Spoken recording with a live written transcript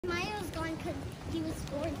he was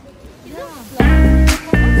scoring.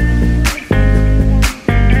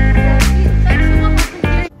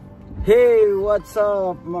 Hey, what's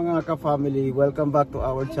up mga ka-family? Welcome back to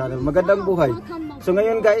our channel. Magandang buhay. So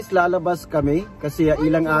ngayon guys, lalabas kami kasi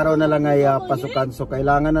ilang araw na lang ay pasukan. So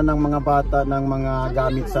kailangan na ng mga bata ng mga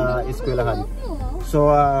gamit sa eskwelahan. So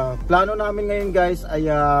plano namin ngayon guys ay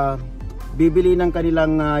bibili ng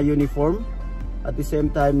kanilang uniform. At the same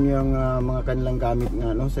time yung mga kanilang gamit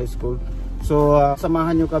nga sa school. So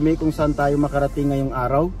samahan nyo kami kung saan tayo makarating ngayong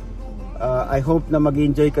araw. I hope na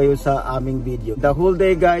mag-enjoy kayo sa aming video. The whole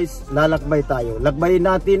day guys, lalakbay tayo. Lakbayin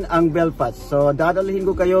natin ang Belfast. So dadalhin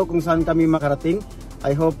ko kayo kung saan kami makarating.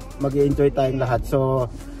 I hope mag-enjoy tayong lahat. So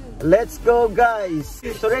let's go guys.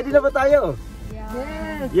 So ready na ba tayo?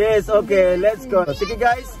 Yes, okay, let's go. Sige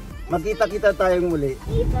guys, magkita-kita tayong muli.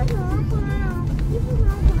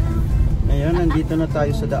 Ayan, nandito na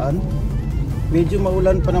tayo sa daan. Medyo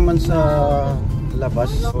maulan pa naman sa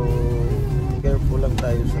labas. So careful lang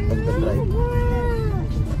tayo sa pagdadrive.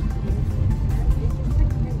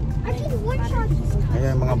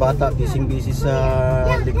 Ayan, mga bata, busy sa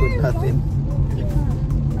likod natin.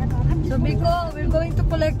 So Biko, we're going to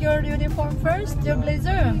collect your uniform first, your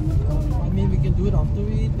blazer. I mean, we can do it after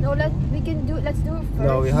we... No, let's do it first.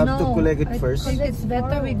 No, we have to collect it first. I think it's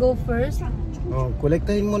better we go first. Oh,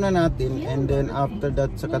 kolektahin muna natin and then after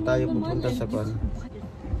that saka tayo pupunta sa kwan.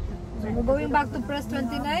 So we're going back to press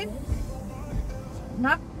 29.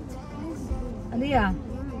 Nak? Aliyah?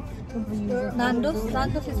 Nando's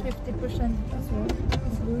is 50% as well.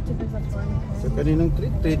 So kaninong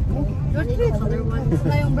treat mo? Your treat.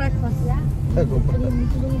 Na yung breakfast.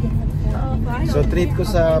 So treat ko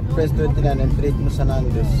sa press 29 and treat mo sa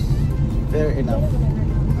Nando's. Fair enough.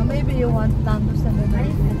 Or maybe you want Nando's and then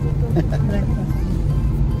breakfast.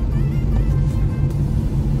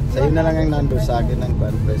 Sa'yo na lang ang Nando's, sa akin ang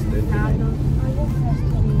kwan, press 29.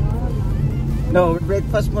 No,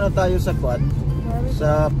 breakfast muna tayo sa kwan,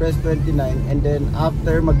 sa press 29, and then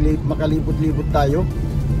after makalibot-libot tayo,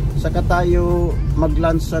 saka tayo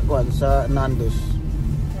mag-lunch sa kwan, sa Nando's.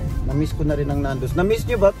 Na-miss ko na rin ang Nando's. Na-miss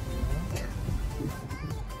nyo ba?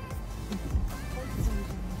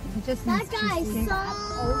 That guy is so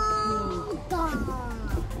dumb.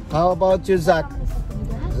 How about you, Zach?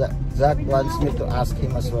 Zach wants me to ask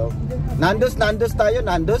him as well. Nando's tayo,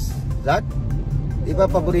 Nando's? Zach? Di ba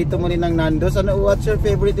paborito mo rin ng Nando's? What's your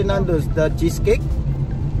favorite in Nando's? The cheesecake?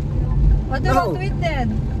 What about it then?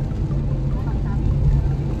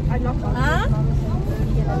 Huh?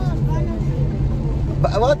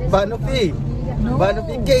 What? Banoffee? No.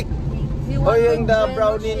 Banoffee cake? You O yung the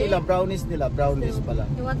wanted brownies nila, brownies pala.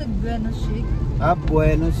 You wanted Buenos shake?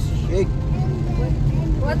 Buenos shake.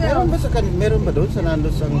 What Meron ba else? meron ba doon sa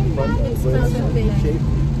Nando's ang It's Buenos present shake?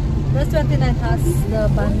 Press 29 has the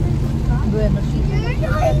Buenos shake.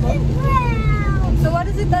 So what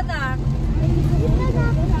is it, Anak?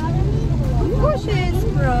 Of course she is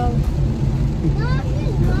proud.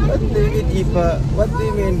 What do you mean, Ipa? What do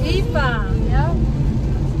you mean? Ipa, yeah.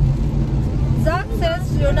 Zach says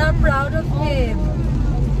you're not proud of him.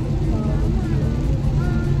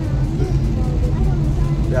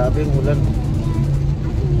 Grabe yung ulan.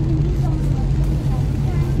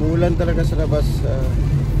 Umuulan talaga sa labas.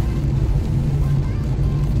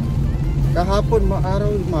 Kahapon,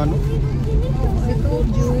 maaraw yung mano. I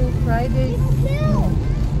told you Friday,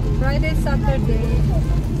 Saturday,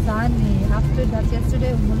 sunny. After that,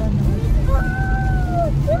 yesterday, umulan na.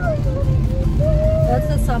 That's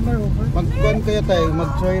the summer over. Mag-kwan kaya tayo,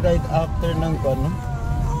 mag-joyride after ng kwan, no?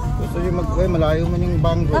 Gusto yung mag-kwan, malayo man yung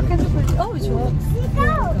Bangor. Oh, it's rocks.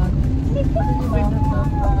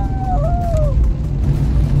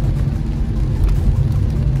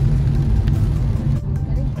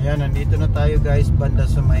 Ayan, nandito na tayo guys, banda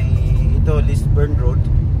sa may, ito, Lisburn Road.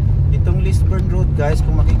 Itong Lisburn Road guys,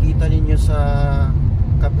 kung makikita ninyo sa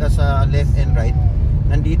left and right,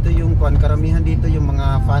 nandito yung kwan, karamihan dito yung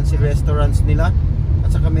mga fancy restaurants nila. At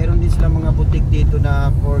saka meron din sila mga boutique dito na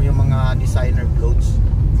for yung mga designer clothes.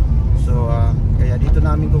 So, kaya dito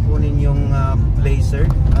namin kukunin yung blazer,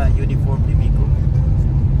 uniform ni Biko.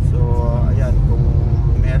 So, ayan, kung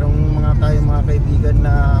merong tayong mga kaibigan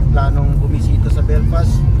na planong bumisita sa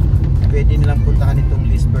Belfast, pwede nilang puntahan itong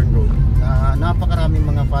Lisburn Road. Napakaraming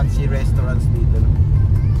mga fancy restaurants dito.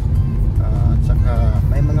 At saka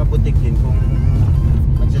may mga boutique din kung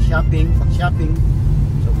mag-shopping,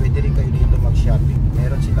 so pwede rin kayo dito mag-shopping.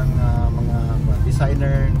 Meron silang mga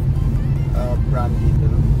designer brand dito.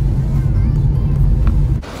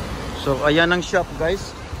 So ayan ang shop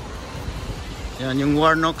guys. Yan yung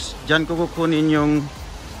Warnock's. Diyan ko kukunin yung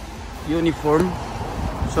uniform.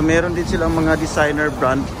 So meron din silang mga designer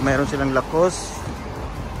brand. Meron silang Lacoste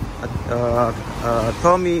at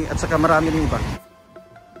Tommy at saka marami rin iba.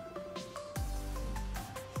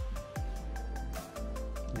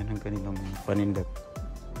 Yan ang kanilang panindak.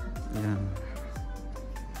 Yan.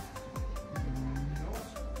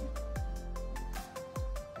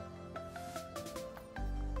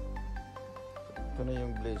 Ito na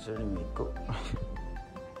yung blazer ni Miko.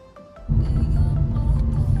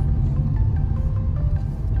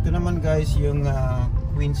 Ito naman guys yung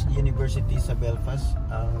Queen's University sa Belfast,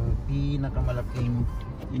 ang pinakamalaking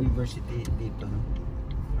university dito.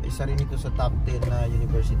 Isa rin ito sa top 10 na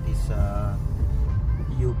university sa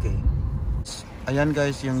UK. Ayan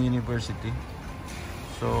guys yung university.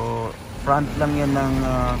 So front lang yan ng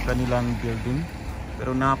kanilang building,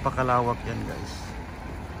 pero napakalawak yan guys.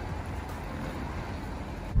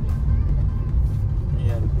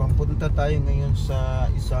 Papunta tayo ngayon sa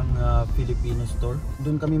isang Filipino store.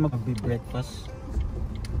 Doon kami magbe-breakfast.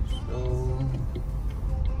 So,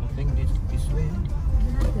 I think this way.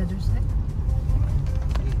 The other side?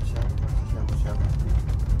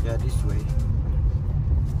 Yeah, this way.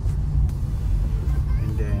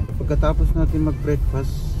 And then, pagkatapos natin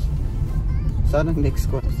mag-breakfast, saan ang next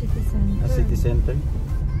ko? City Center. City Center.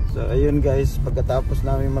 So, ayun guys, pagkatapos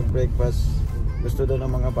namin mag-breakfast, gusto daw ng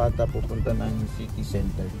mga bata pupunta ng City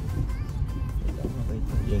Center.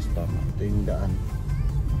 Yes, tama. Ito yung daan.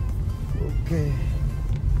 Okay.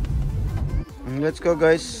 Let's go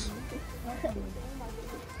guys.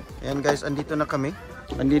 Ayan guys, andito na kami.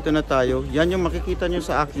 Andito na tayo. Yan yung makikita nyo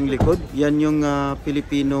sa aking likod. Yan yung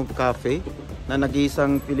Filipino cafe. Na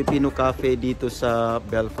nag-iisang Filipino cafe dito sa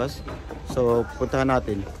Belfast. So, puntahan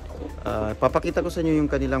natin. Papakita ko sa inyo yung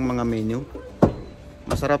kanilang mga menu.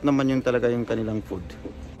 Masarap naman yung talaga yung kanilang food.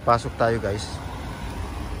 Pasok tayo guys.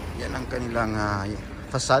 Yan ang kanilang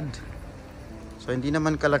facade. So hindi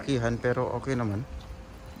naman kalakihan pero okay naman.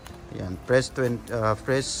 Yan, Press 29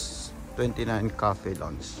 Cafe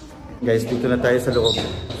Lounge. Guys, dito na tayo sa loob.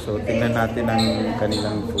 So tingnan natin ang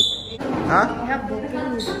kanilang food. Ha? We have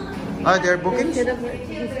bookings. Ah, there are bookings? You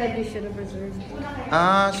said you should have reserved.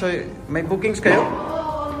 Ah, so may bookings kayo?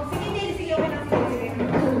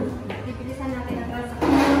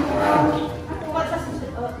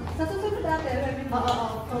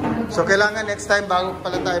 So kailangan next time bago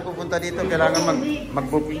pala tayo pupunta dito, kailangan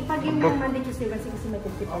mag-book. Pag yung Monday, Tuesday, kasi may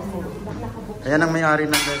 50%. Ayan ang may-ari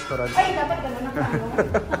ng restaurant. Ay, dapat gano'n na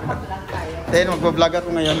mag-vlog tayo. Then mag-vlog ako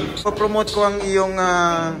ngayon. Promote ko ang iyong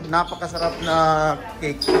napakasarap na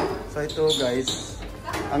cake. So ito guys,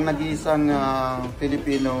 ang nag-iisang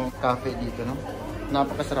Filipino cafe dito, no?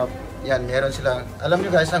 Napakasarap. Yan, meron silang, alam nyo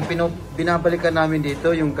guys, ang binabalikan namin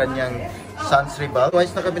dito yung kanyang Sans Rival.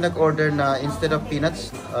 Twice na kami nag-order na instead of peanuts,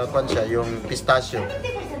 yung pistachio.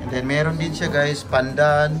 And then meron din siya guys,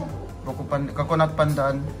 pandan, coconut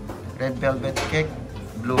pandan, red velvet cake,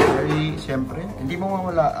 blueberry, syempre. Hindi mo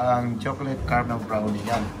mawala ang chocolate caramel brownie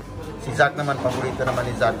yan. Si Zach naman, paborito naman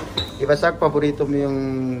ni Zach. Diba Zach, paborito mo yung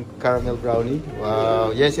caramel brownie? Wow,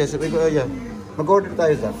 yes. Yeah. Mag-order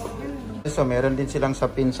tayo Zach. So meron din silang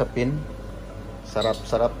sapin-sapin.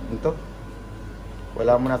 Sarap-sarap nito.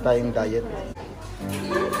 Wala muna tayong diet.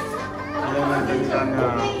 Ayan ang kanilang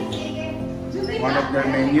one of their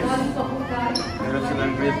menus. Meron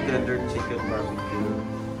silang grilled cheddar chicken barbecue.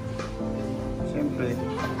 Siyempre,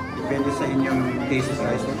 depende sa inyong taste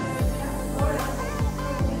guys.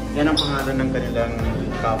 Yan ang pangalan ng kanilang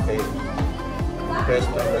cafe. Press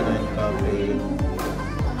 29 Cafe.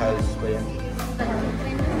 Hals ba yan?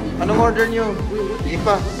 Anong order nyo?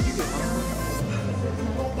 Ifa.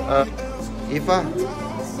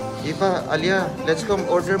 Ifa, Alia, let's come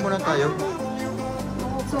order muna tayo.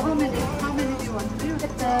 So how many do you want? Do you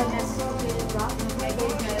get the next wrap?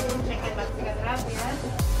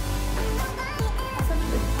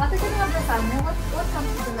 Ate, can you have lasagna? What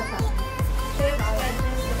comes with the lasagna?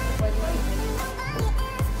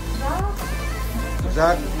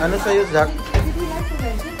 Zach, ano sa'yo Zach? Did you like the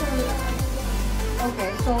veggies or... Okay,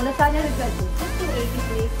 so lasagna with veggies. Just 280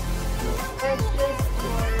 please. Veggies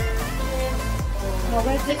or... No,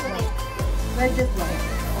 veggies lang. Veggies lang.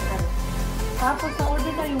 Okay. Tapos sa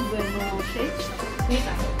order na yung bueno shake.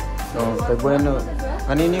 Oh, kay bueno.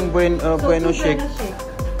 Kanino yung bueno shake?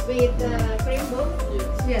 With cream bowl?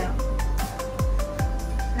 Yeah.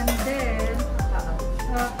 And then,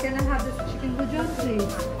 can I have this chicken bouillon please?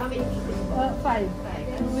 How many pieces? 5.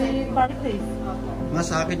 With garlic please. Nga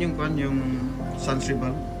sa akin yung Sans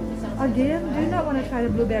Rival. Again, do you not want to try the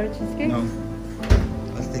blueberry cheesecake? No.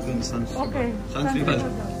 I'll take on Sans Rival. Okay. Sans Rival.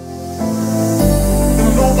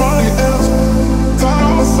 Nobody else, by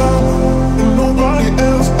my side. Nobody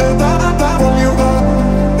else, and I want you.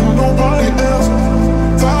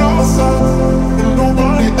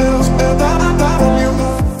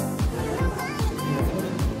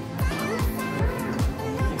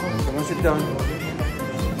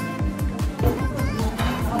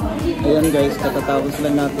 katatapos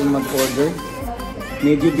lang natin mag-order.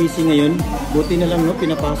 Medyo busy ngayon. Buti na lang, no,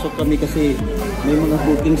 pinapasok kami kasi may mga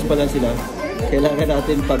bookings pala sila. Kailangan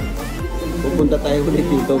natin pag pupunta tayo ulit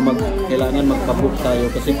dito, kailangan magpa-book tayo.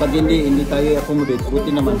 Kasi pag hindi tayo accommodate, buti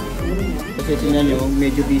naman. Kasi tingnan nyo,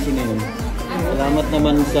 medyo busy ngayon. Salamat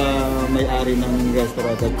naman sa may-ari ng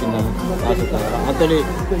restaurant at pinapasok tayo. Actually,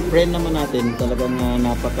 friend naman natin, talagang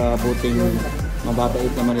napakabuting, mababait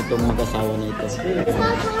naman itong mag-asawa na ito.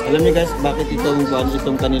 Alam niyo guys, bakit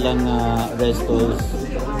itong kanilang restos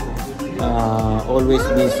always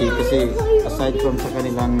busy? Kasi aside from sa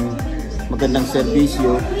kanilang magandang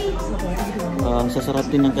serbisyo, sasarap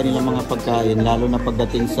din ng kanilang mga pagkain, lalo na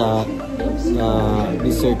pagdating sa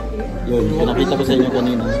dessert. Yun, pinakita ko sa inyo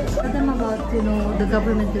kanina. Them about, the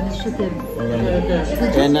government initiative.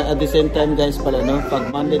 And at the same time guys pala, no, pag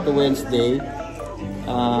Monday to Wednesday,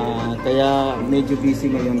 kaya medyo busy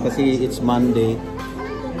ngayon kasi it's Monday.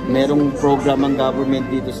 Merong program ang government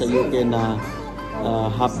dito sa UK na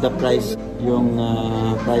half the price yung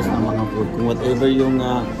price ng mga food. Kung whatever yung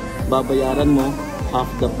babayaran mo, half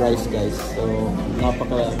the price guys. So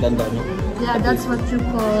napakaganda, no? Yeah, that's what you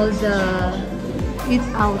call the eat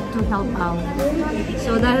out to help out.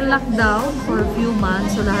 So dahil lockdown for a few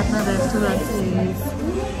months, so lahat ng restaurants is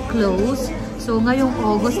closed. So ngayong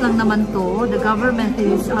August lang naman to, the government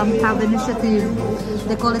is have initiative,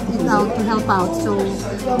 they call it eat out to help out. So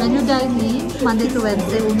when you dine in Monday to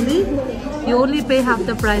Wednesday only, you only pay half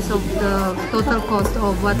the price of the total cost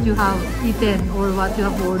of what you have eaten or what you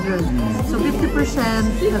have ordered. So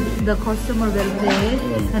 50% the customer will pay,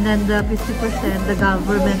 and then the 50% the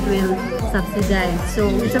government will subsidize. So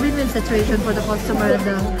it's a win-win situation for the customer and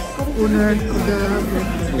the owner of the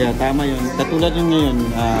restaurant. Yeah, tama yun. Katulad yung ngayon,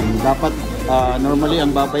 dapat normally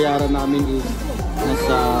ang babayaran namin is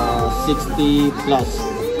nasa 60 plus.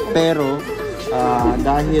 Pero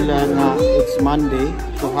dahil na it's Monday,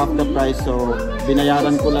 so half the price, so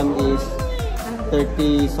binayaran ko lang is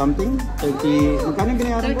 30 something? 30, magkano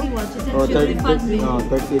binayaran ko?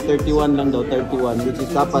 31 lang daw, 31, which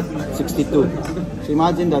is dapat 62. So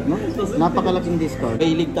imagine that, no? Napakalaking discount.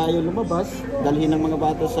 Kahilig tayo lumabas, dalhin ng mga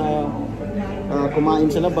bata sa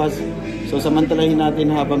kumain sa labas. So samantalahin natin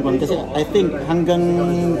habang kasi I think hanggang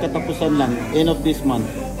katapusan lang, end of this month.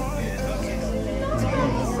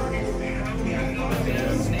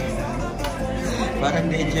 Parang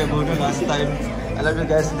medyo no, last time. Alam niyo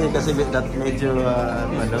guys, hindi kasi that medyo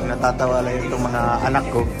natatawa lang itong mga anak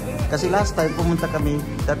ko. Kasi last time pumunta kami,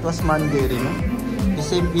 that was Monday rin, no? The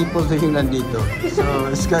same people din yung nandito. So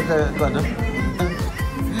it's got ano?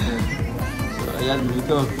 So ayan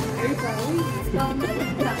dito.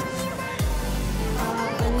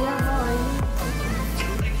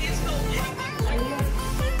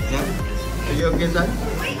 Yeah. Are you okay, Zach?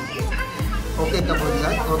 Okay ka po,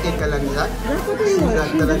 Zach? Okay ka lang, Zach?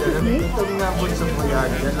 Zach talaga. Itong bunso mo yan.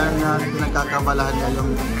 Yan lang pinagkakabalahan niya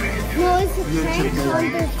yung YouTube na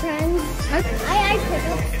yan. Friends. I pick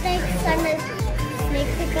up snakes and a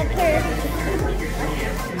snake pick up her.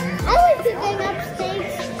 I like picking up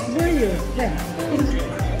snakes. Do you? Yeah.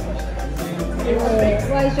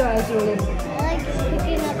 Why is your eyes rolling? I like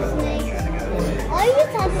picking up snakes. All you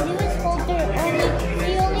have to do is hold their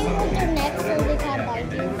only hold their neck so they can't bite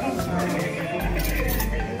you.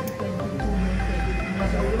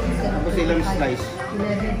 Tapos ilang slice?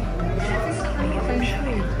 11. Times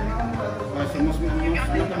 3. So mas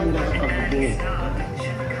makamanda kapag buo.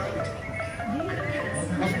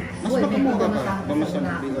 Mas makamunda pa.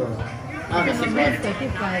 Bamasarap dito. Kasi ba?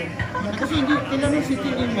 35. Kasi hindi kailangan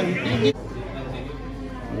sitigin man.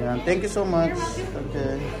 Yan, thank you so much.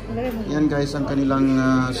 Okay. Yan guys, ang kanilang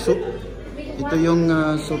soup. Ito yung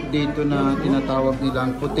soup dito na tinatawag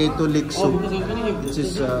nilang potato leek soup. Which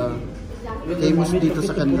is famous dito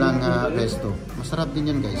sa kanilang resto. Masarap din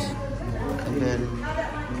yan guys. And then,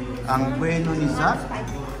 ang bueno ni Zach.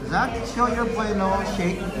 Zach, show your bueno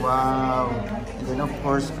shake. Wow. And then of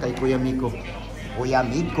course, kay Kuya Miko. Kuya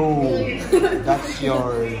Miko. That's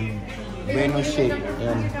your bueno shake.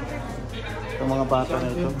 Yan. Itong mga bata na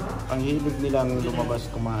ito, ang hilig nilang lumabas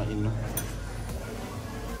kumain.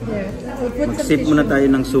 Mag-sip muna tayo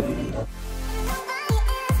ng soup.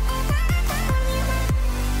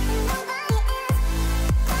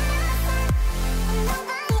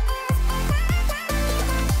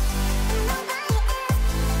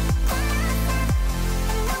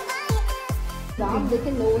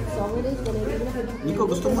 Nico,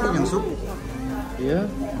 gusto mo rin yung soup? Yeah.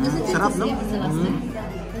 Sarap, no?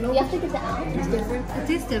 You have to get the out. It's different. It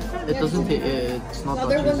is different. It doesn't take, it's not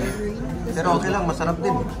that easy. Pero okay lang, masarap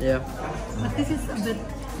din. Yeah. But this is a bit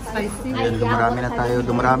spicy. Ayan,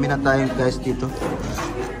 dumarami na tayo guys dito.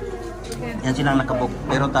 Yan silang nakabook.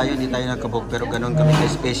 Pero tayo, hindi tayo nakabook. Pero ganun kami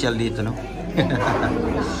special dito, no?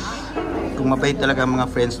 Kung mabait talaga mga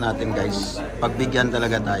friends natin, guys. Pagbigyan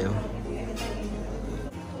talaga tayo.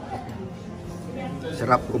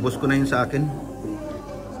 Sarap. Ubos ko na yun sa akin.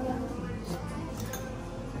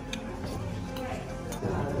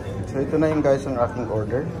 So ito na yung guys ang aking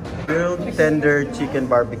order. Grilled tender chicken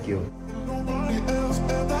barbecue.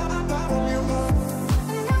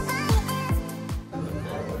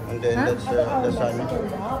 And then that's lasagna.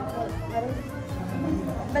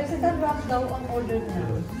 Mexican wrap daw ang order niya.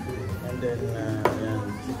 And then yan,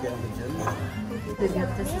 chicken bujel. They get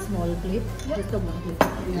just a small plate. Just a one plate.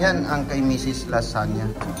 Yan ang kay Mrs. Lasagna.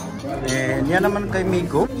 And yan naman kay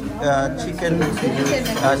Miko. Chicken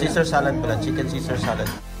Caesar salad pala. Chicken Caesar salad.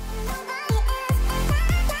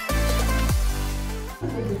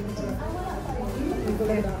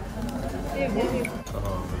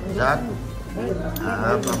 Zach,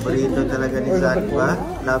 paborito talaga ni Zach ba?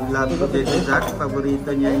 Love ko din ni Zach.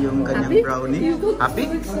 Paborito niya yung kanyang brownie. Happy?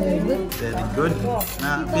 Very good.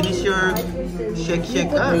 Finish your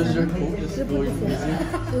shake ha?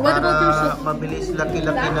 Para mabilis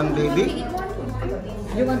laki-laki ng baby.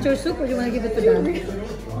 You want your soup or you want to give it to Dad?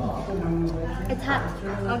 It's hot.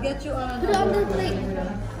 I'll get you Put it on the plate.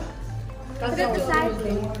 Put it beside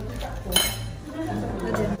me.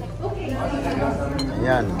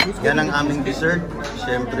 Ayan. Yan ang aming dessert.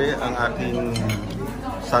 Siyempre, ang aking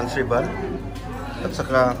Sansribal. At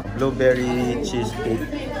saka blueberry cheesecake.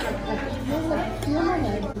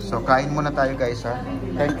 So, kain muna tayo guys ha.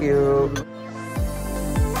 Thank you.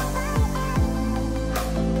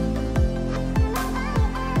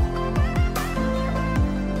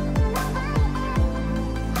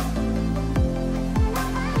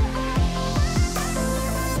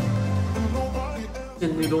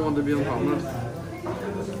 We don't want to be on camera.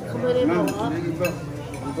 Put it all up.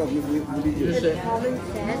 You say, Common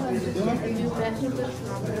sense. And you vegetables.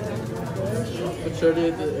 but surely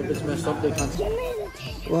if it's messed up, they can't.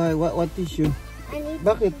 Why? What tissue? I need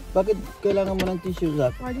Bakit? Bakit kailangan mo ng tissue,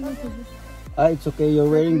 Zach? to It's okay. You're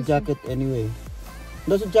wearing jacket anyway.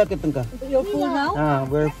 Nasa jacket ka? You're full now?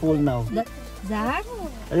 We're full now. Zach?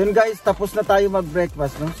 Ayun guys, tapos na tayo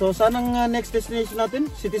mag-breakfast. No? So, saan ang next destination natin?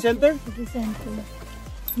 City Center? City Center.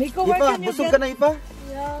 Miko, where Ipa, can you busog get? ka na Ipa?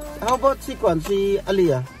 Yeah. How about si Kwan, si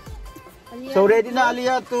Aliyah? So, ready na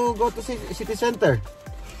Aliyah to go to City Center?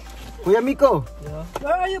 Kuya Miko,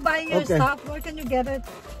 Where are you buying your Okay. stuff? Where can you get it?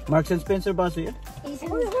 Marks and Spencer ba siya?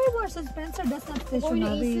 Where Marks and Spencer? That's not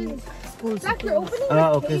stationary. School Zach, you're opening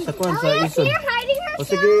Okay, sa Kwan, sa Oh, Ison. you're hiding her. O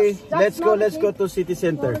sige, let's go to City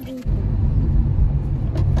Center.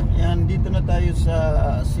 Yan, dito na tayo sa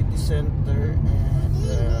City Center and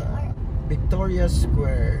Victoria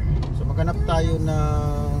Square. So maghanap tayo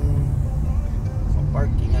ng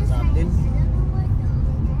parkingan natin.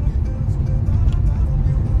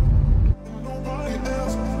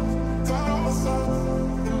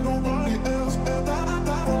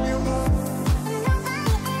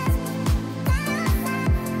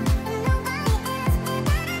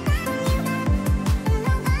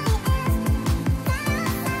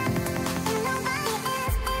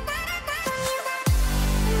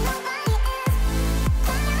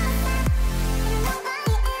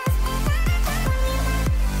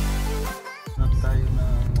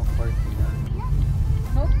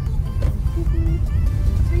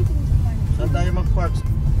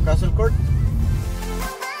 Castle Court?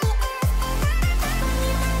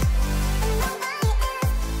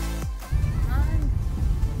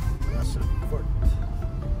 Castle Court.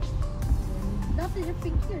 That is a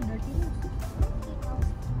pink here, dirty.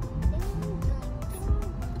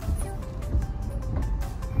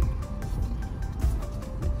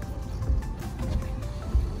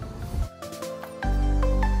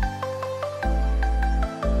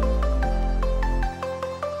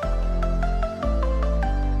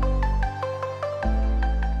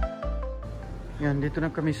 Yan, dito na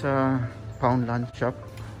kami sa Poundland Shop.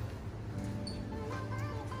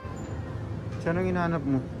 Anong hinahanap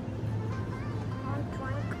mo?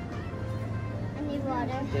 I need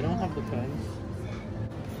water. They don't have the price.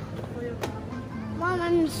 Mom,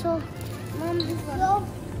 I'm so. I need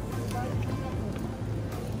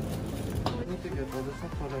to get all this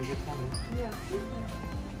stuff for I get home.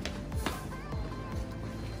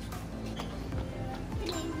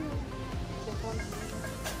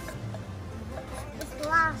 It's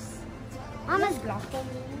glass. Mama's glass.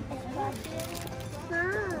 It's glass.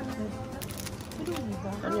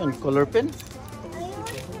 Ano yan? Color pen?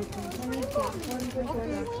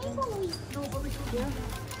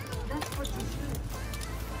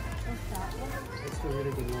 It's the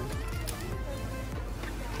really good one.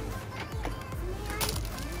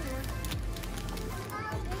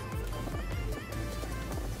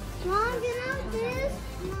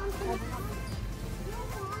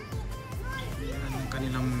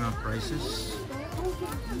 prices.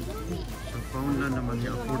 So Poundland naman,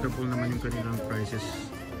 affordable naman yung kanilang prices.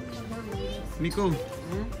 Miko,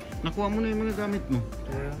 nakuha mo na yung mga gamit mo.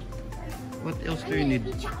 Yeah. What else do you need?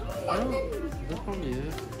 That's probably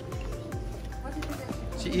it.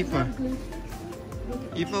 Si Ifa.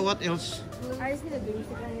 Ifa, what else? I just need a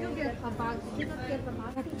basic. You get a bag. You don't get the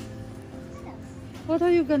bag. What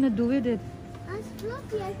are you gonna do with it? It's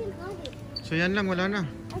fluffy, I can hug it. So yan lang, wala na.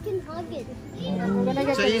 I can hug it. We're gonna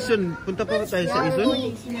get Sa Ison, punta pa ba tayo sa Ison?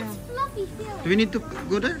 Yeah. Fluffy still. Do we need to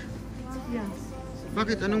go there? Yeah.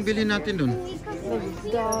 Bakit? Anong bilhin natin dun? Better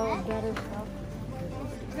stuff.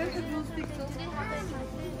 There's a glue stick too.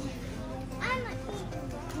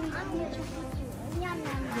 Yum,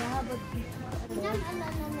 yum, Yeah, but yum, yum,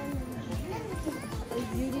 yum, yum.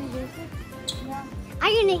 it's really basic.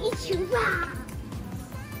 I'm gonna eat you.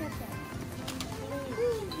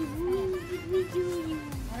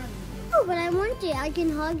 Oh, but I want it. I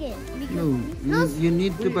can hug it. No, you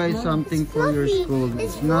need to buy something for your fluffy. school.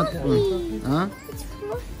 It's It's not fluffy. Huh? It's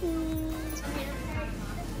fluffy.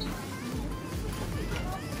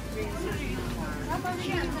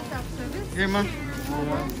 Here, ma.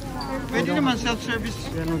 Pwede naman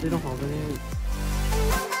self-service. Yeah, no, they don't have any.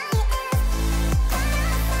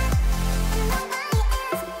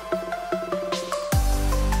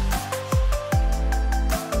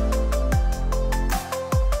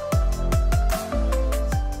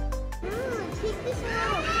 Take this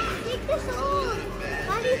out. Take this off.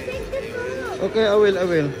 Daddy, take this off. Okay, I will.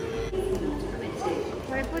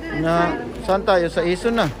 Why put it Na, saan tayo? Sa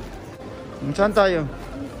Ison na. Saan tayo?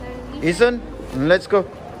 Ison? Let's go.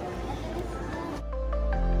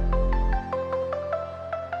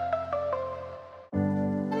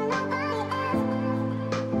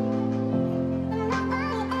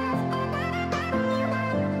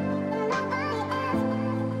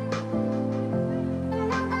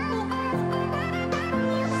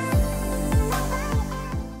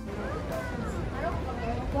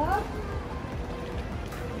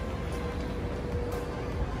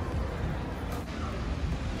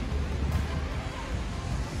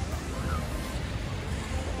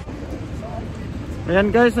 Ayan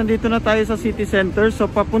guys, nandito na tayo sa city center. So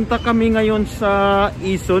papunta kami ngayon sa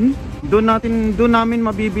Ison. Doon namin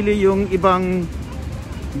mabibili yung ibang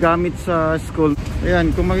gamit sa school.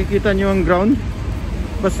 Ayan, kung makikita nyo ang ground,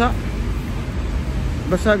 basa.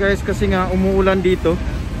 Basa guys kasi nga umuulan dito.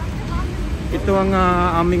 Ito ang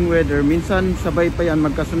aming weather. Minsan sabay pa yan,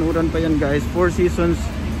 magkasunuran pa yan guys. 4 seasons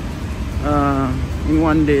in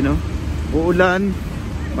one day, no? Uulan,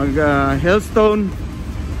 hailstone,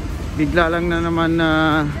 bigla lang na naman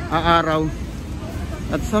aaraw.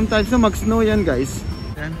 At sometimes na mag-snow yan guys.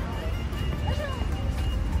 Yan.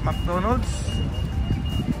 McDonald's.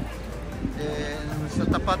 Then sa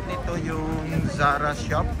tapat nito yung Zara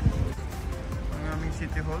shop. Ang aming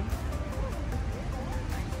City Hall.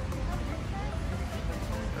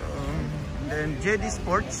 So, then JD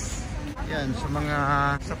Sports. Yan, sa mga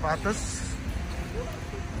sapatos.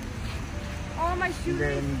 Oh, my shoe.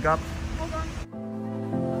 Then Gap. Hold on.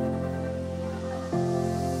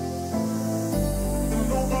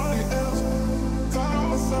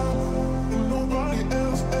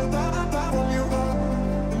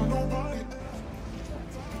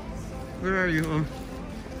 Where are you? Oh,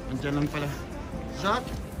 andyan lang pala. Zach?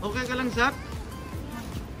 Okay ka lang, Zach?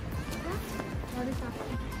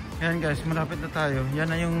 Yan guys, malapit na tayo.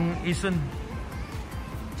 Yan na yung Ison.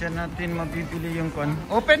 Diyan natin mabibili yung kon.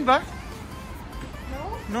 Open ba?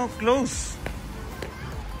 No, close.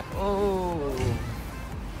 Oh.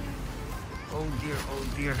 Oh dear, oh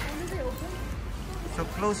dear. So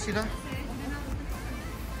close sila.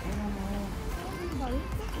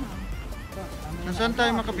 Nasaan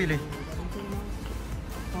tayo makapili?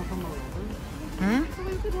 Hmm? So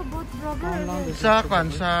we could have bought rubber. Sa kan,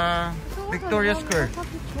 sa Victoria Square.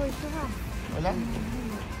 Wala?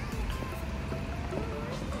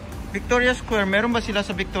 Victoria Square, meron ba sila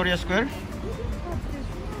sa Victoria Square?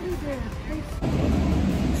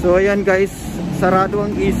 So ayan guys, sarado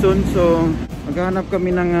ang Ison. So maghanap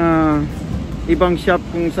kami ng ibang shop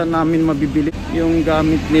kung saan namin mabibili yung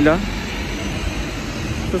gamit nila.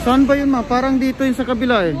 So saan ba yun ma? Parang dito yun sa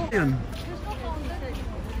kabila eh. Yun.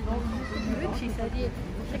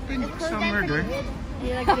 I think somewhere there.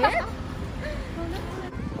 You like this?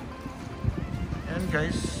 Ayan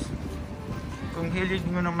guys, kung hilig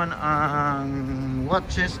mo naman ang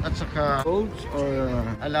watches at saka golds or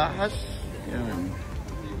alahas, yan.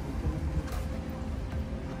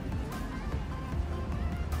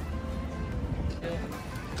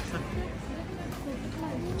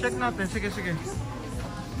 Check natin, sige.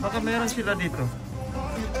 Baka meron sila dito.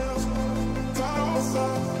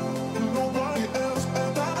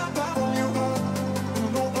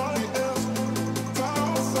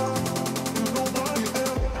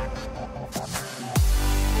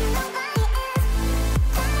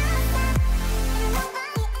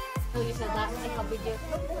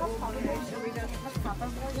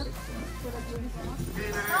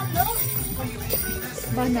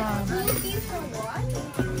 Banana.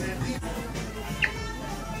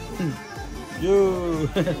 You.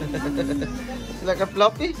 It's like a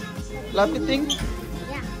floppy thing.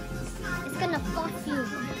 Yeah. It's gonna fuck you.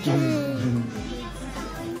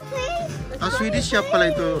 Swedish shop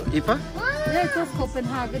pala ito, Ipa? Yeah, it says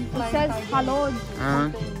Copenhagen Flying It says Hallon.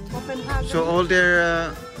 Copenhagen. So all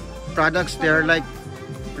their products, they are like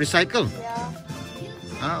recycled.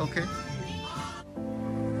 Yeah. Okay.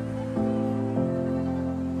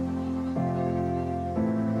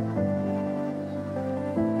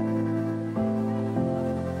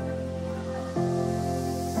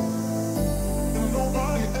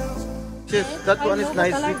 Yes, that one is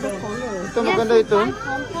nice. Ito maganda ito.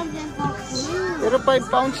 Pero 5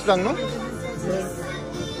 pounds lang, no?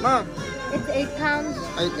 Ma, It's 8 pounds.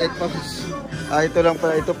 ay 8 pounds. Ito lang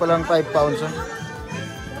pala, ito pa lang 5 pounds, ha?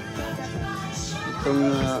 Itong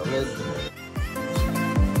red.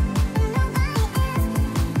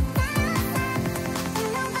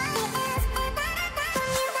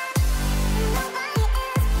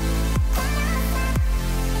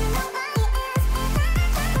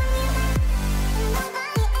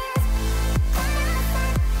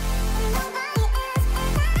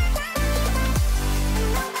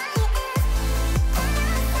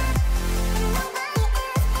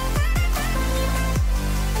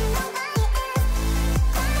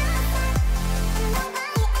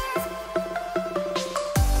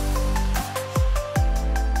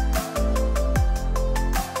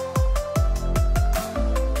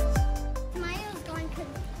 Miles going because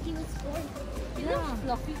he was born.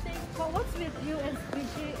 Fluffy thing. So what's with you and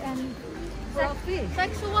Squishy and Fluffy?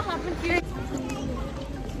 So what happened to you?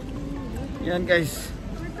 Yan, guys.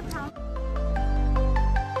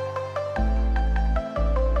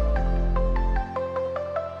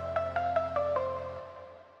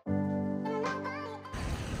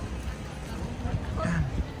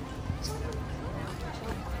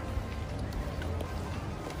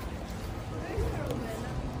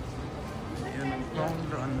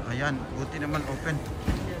 Ayan, buti naman open.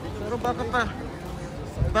 Pero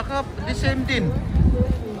baka the same din.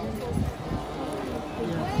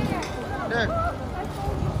 There.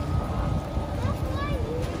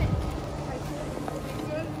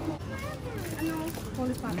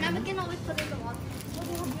 Now we can always put it in the water.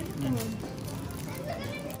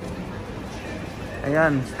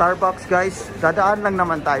 Ayan, Starbucks guys. Dadaan lang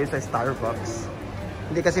naman tayo sa Starbucks.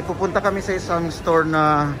 Hindi kasi pupunta kami sa isang store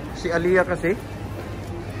na si Aliyah kasi.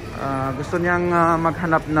 Gusto niyang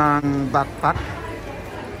maghanap ng backpack.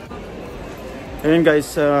 Ayun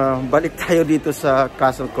guys, balik tayo dito sa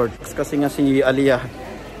Castle Court. Kasi nga si Aliyah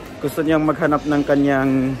gusto niyang maghanap ng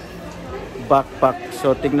kanyang backpack.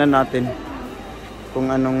 So tingnan natin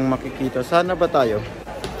kung anong makikita. Sana ba tayo?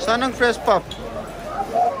 Sanang fresh pop.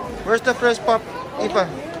 Where's the fresh pop? Ipa.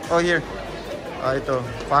 Oh, here. Ito.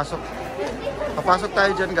 Pasok. Papasok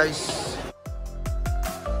tayo dyan guys.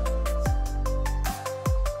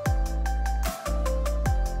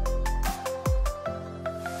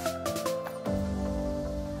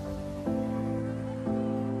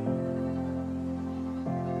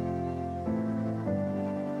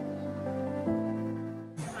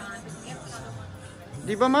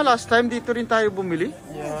 Di ba ma, last time dito rin tayo bumili?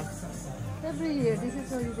 Yeah. Every year, this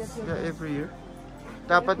is how you get your Yeah, every year.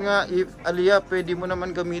 Dapat nga, Aliyah, pwede mo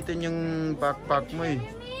naman gamitin yung backpack mo eh.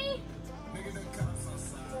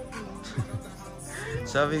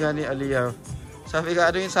 Sabi nga ni Aliyah,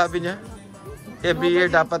 ano yung sabi niya? Every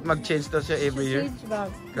year dapat mag-change daw siya every year. change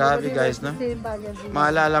bag. Grabe Nobody guys, wears no? the same bag every year.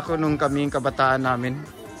 Maalala ko nung kaming kabataan namin,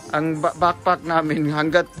 ang backpack namin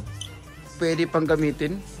hanggat pwede pang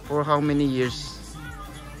gamitin for how many years.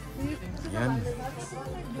 Yan.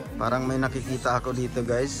 Parang may nakikita ako dito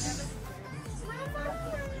guys.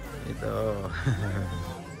 Ito.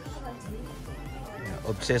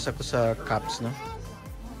 Obsessed ako sa cups, no?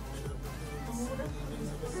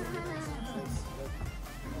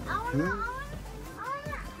 Hmm?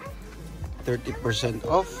 30%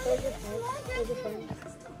 off.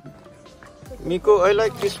 Miko, I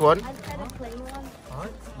like this one.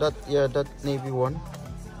 That navy one.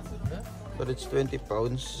 But it's 20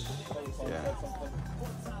 pounds. Yeah.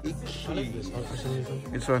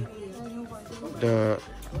 This one.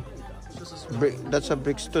 That's a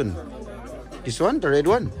Brixton. This one, the red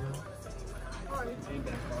one.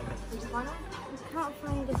 Can't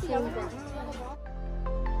find the same bag.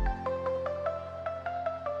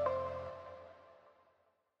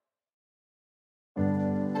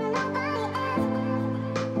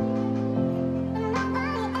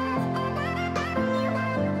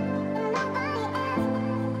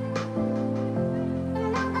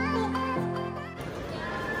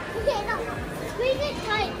 Squeeze it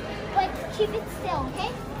tight, but keep it still, okay?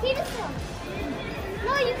 Keep it still.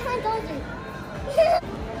 No, you can't dodge it.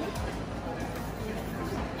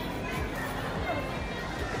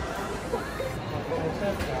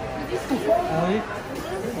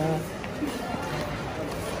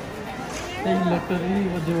 They literally,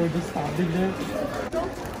 they were just standing there.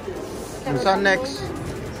 Saan next?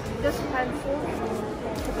 Just pencils.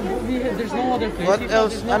 There's no other place. What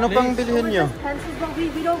else? Ano pang bilhin nyo? Pencils, but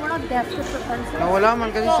we're not desperate for pencils. Nawala man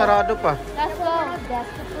kasi sarado pa. That's all.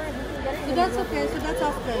 So that's okay. So that's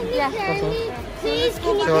after. Yeah. Please,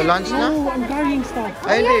 can you So lunch na? Oh, I'm carrying stuff.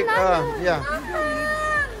 Ay, hindi. Yeah.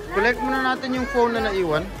 Collect muna natin yung phone na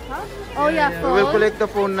naiwan. Oh yeah, We will collect the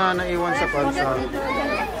phone na naiwan sa console.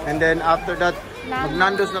 And then after that,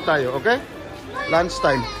 mag-Nando's na tayo, okay? Lunch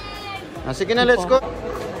time. Sige na, let's go.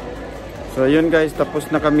 So yun guys, tapos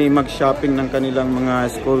na kami mag-shopping ng kanilang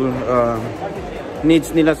mga school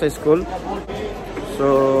needs nila sa school.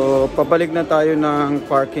 So pabalik na tayo ng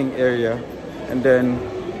parking area. And then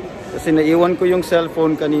kasi naiwan ko yung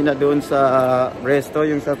cellphone kanina doon sa resto,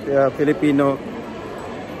 yung sa Filipino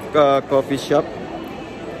coffee shop.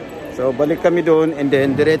 So balik kami doon and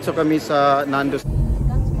then diretso kami sa Nando's.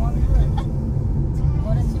 That's one good.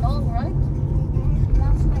 But it's long, right?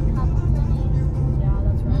 That's my cup of tea. Yeah,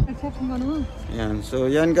 that's right. Except from ano. Yan. So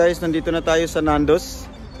yan guys, nandito na tayo sa Nando's.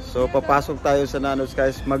 So papasok tayo sa Nando's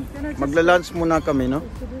guys. Magla-lunch muna kami, no?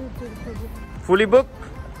 Fully booked?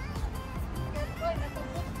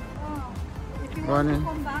 Come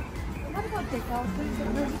back. What about takeout?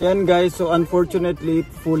 Yan guys, so unfortunately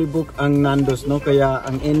fully booked ang Nando's, no? Kaya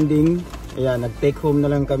ang ending, ayan, nag-take home na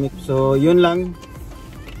lang kami. So yun lang.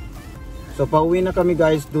 So pauwi na kami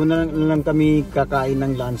guys, doon na lang kami kakain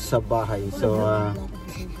ng lunch sa bahay. So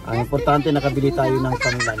ang importante nakabili tayo ng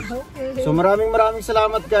pang-lunch. So maraming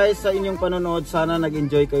salamat guys sa inyong panonood. Sana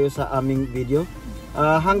nag-enjoy kayo sa aming video.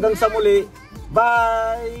 Hanggang sa muli.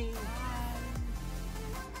 Bye!